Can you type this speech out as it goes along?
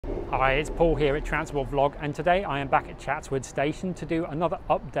Hi, it's Paul here at Chatswood Vlog, and today I am back at Chatswood Station to do another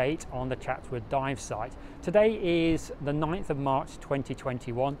update on the Chatswood Dive Site. Today is the 9th of March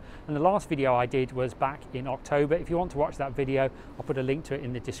 2021, and the last video I did was back in October. If you want to watch that video, I'll put a link to it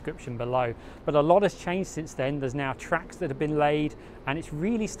in the description below. But a lot has changed since then. There's now tracks that have been laid, and it's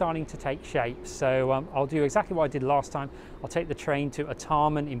really starting to take shape. So I'll do exactly what I did last time. I'll take the train to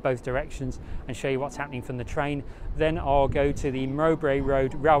Artarmon in both directions and show you what's happening from the train. Then I'll go to the Mowbray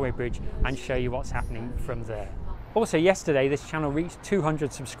Road railway bridge and show you what's happening from there. Also, yesterday this channel reached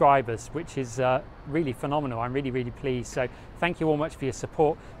 200 subscribers, which is really phenomenal. I'm really pleased. So thank you all much for your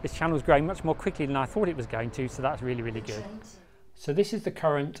support. This channel is growing much more quickly than I thought it was going to, so that's really good. So this is the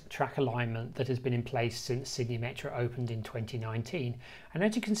current track alignment that has been in place since Sydney Metro opened in 2019. And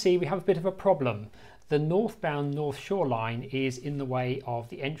as you can see, we have a bit of a problem. The Northbound North Shore line is in the way of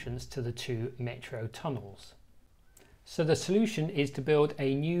the entrance to the two Metro tunnels. So the solution is to build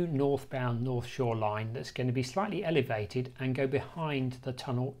a new Northbound North Shore line that's going to be slightly elevated and go behind the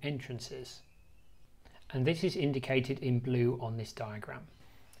tunnel entrances. And this is indicated in blue on this diagram.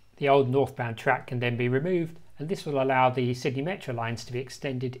 The old northbound track can then be removed, and this will allow the Sydney Metro lines to be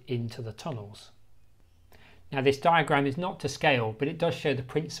extended into the tunnels. Now this diagram is not to scale, but it does show the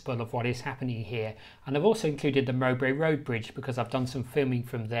principle of what is happening here. And I've also included the Mowbray Road bridge because I've done some filming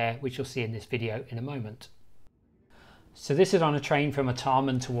from there, which you'll see in this video in a moment. So this is on a train from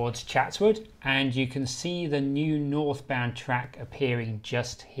Artarmon towards Chatswood, and you can see the new northbound track appearing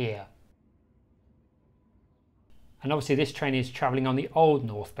just here. And obviously this train is travelling on the old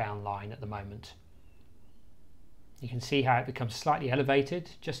northbound line at the moment. You can see how it becomes slightly elevated,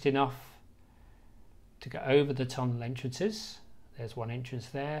 just enough to go over the tunnel entrances. There's one entrance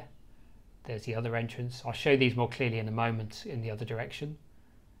there, there's the other entrance. I'll show these more clearly in a moment in the other direction.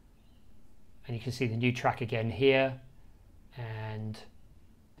 And you can see the new track again here, and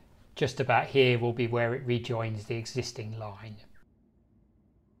just about here will be where it rejoins the existing line.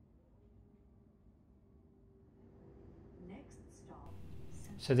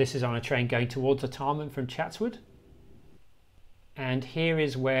 So this is on a train going towards Artarmon from Chatswood. And here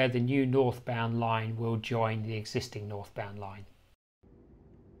is where the new northbound line will join the existing northbound line.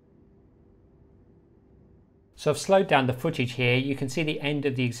 So I've slowed down the footage here. You can see the end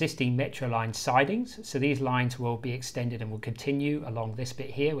of the existing Metro line sidings. So these lines will be extended and will continue along this bit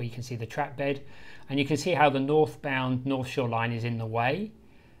here where you can see the track bed. And you can see how the northbound North Shore line is in the way.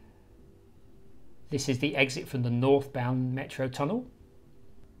 This is the exit from the northbound Metro tunnel.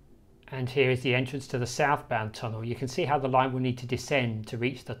 And here is the entrance to the southbound tunnel. You can see how the line will need to descend to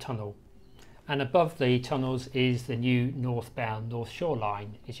reach the tunnel. And above the tunnels is the new northbound North Shore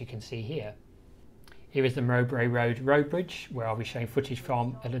line, as you can see here. Here is the Mowbray Road road bridge, where I'll be showing footage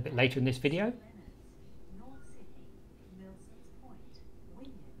from a little bit later in this video.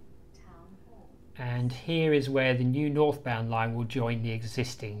 And here is where the new northbound line will join the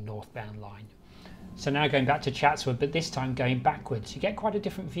existing northbound line. So now going back to Chatswood, but this time going backwards. You get quite a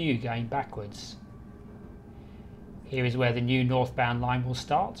different view going backwards. Here is where the new northbound line will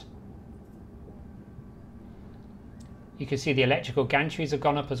start. You can see the electrical gantries have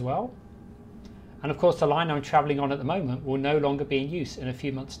gone up as well. And of course the line I'm travelling on at the moment will no longer be in use in a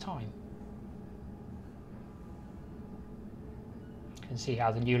few months' time. You can see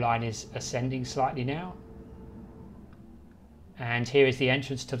how the new line is ascending slightly now. And here is the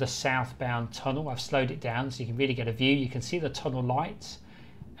entrance to the southbound tunnel. I've slowed it down so you can really get a view. You can see the tunnel lights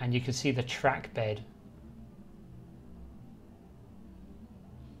and you can see the track bed.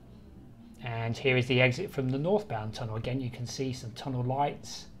 And here is the exit from the northbound tunnel. Again, you can see some tunnel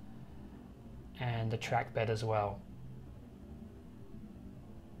lights and the track bed as well.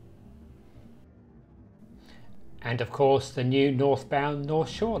 And of course the new northbound North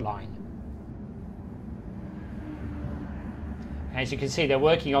Shore line. As you can see, they're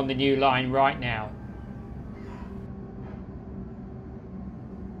working on the new line right now.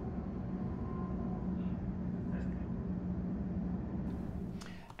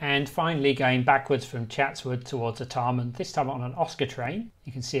 And finally going backwards from Chatswood towards Artarmon, this time on an Oscar train.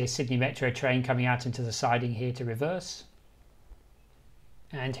 You can see a Sydney Metro train coming out into the siding here to reverse.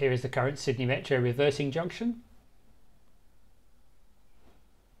 And here is the current Sydney Metro reversing junction.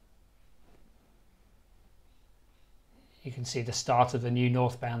 You can see the start of the new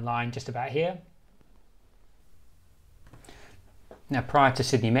northbound line just about here. Now prior to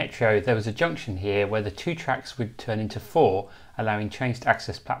Sydney Metro, there was a junction here where the two tracks would turn into four, allowing trains to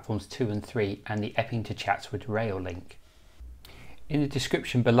access platforms 2 and 3 and the Epping to Chatswood rail link. In the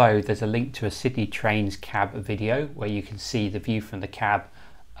description below there's a link to a Sydney Trains cab video where you can see the view from the cab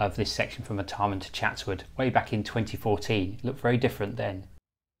of this section from Artarmon to Chatswood way back in 2014. It looked very different then.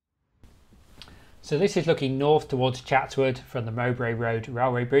 So this is looking north towards Chatswood from the Mowbray Road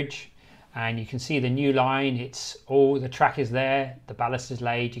railway bridge, and you can see the new line. It's all, the track is there, the ballast is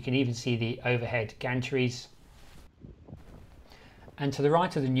laid, you can even see the overhead gantries. And to the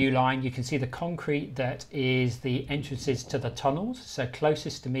right of the new line you can see the concrete that is the entrances to the tunnels. So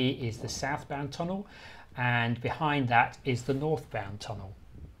closest to me is the Southbound Tunnel, and behind that is the Northbound Tunnel.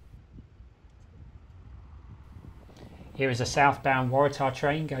 Here is a southbound Waratah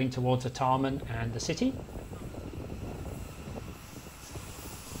train going towards Artarmon and the city.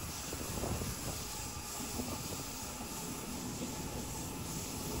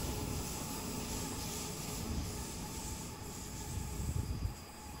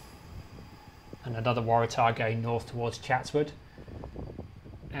 And another Waratah going north towards Chatswood.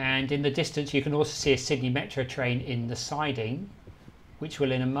 And in the distance you can also see a Sydney Metro train in the siding, which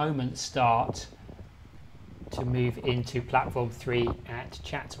will in a moment start to move into platform 3 at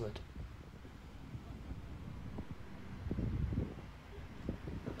Chatswood.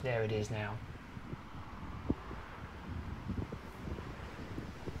 There it is now.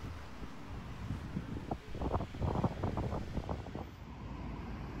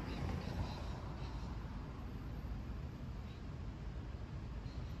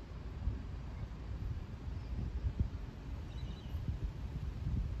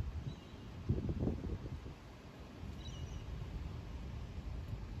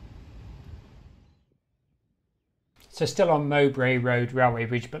 So still on Mowbray Road railway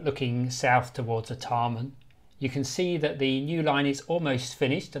bridge, but looking south towards Artarmon. You can see that the new line is almost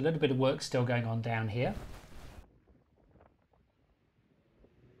finished. A little bit of work still going on down here.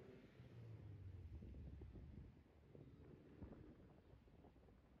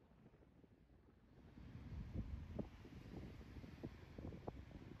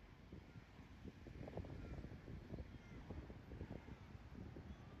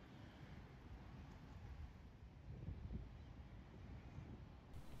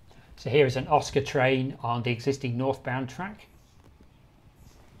 So here is an Oscar train on the existing northbound track.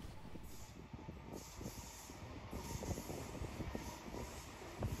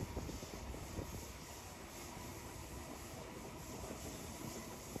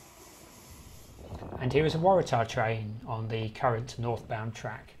 And here is a Waratah train on the current northbound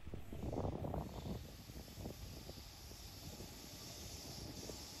track.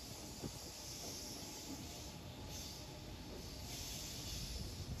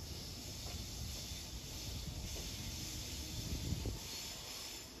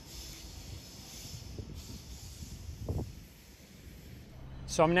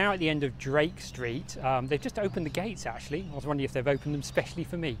 So I'm now at the end of Drake Street. They've just opened the gates actually. I was wondering if they've opened them specially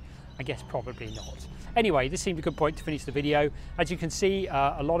for me. I guess probably not. Anyway, this seemed a good point to finish the video. As you can see,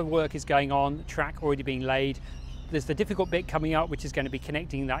 a lot of work is going on, track already being laid. There's the difficult bit coming up, which is going to be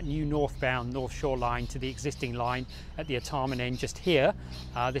connecting that new northbound North Shore line to the existing line at the Artarmon end just here.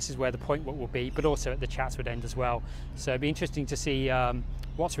 This is where the point will be, but also at the Chatswood end as well. So it'd be interesting to see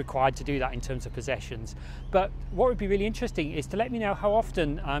what's required to do that in terms of possessions. But what would be really interesting is to let me know how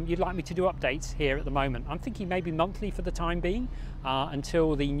often you'd like me to do updates here at the moment. I'm thinking maybe monthly for the time being,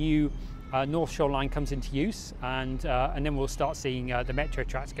 until the new North Shore line comes into use, and then we'll start seeing the metro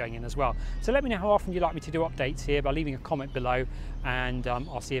tracks going in as well. So let me know how often you'd like me to do updates here by leaving a comment below, and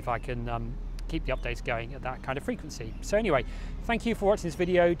I'll see if I can keep the updates going at that kind of frequency. So anyway, thank you for watching this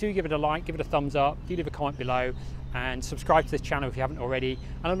video. Do give it a like, give it a thumbs up, do leave a comment below, and subscribe to this channel if you haven't already,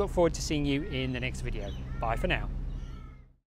 and I look forward to seeing you in the next video. Bye for now.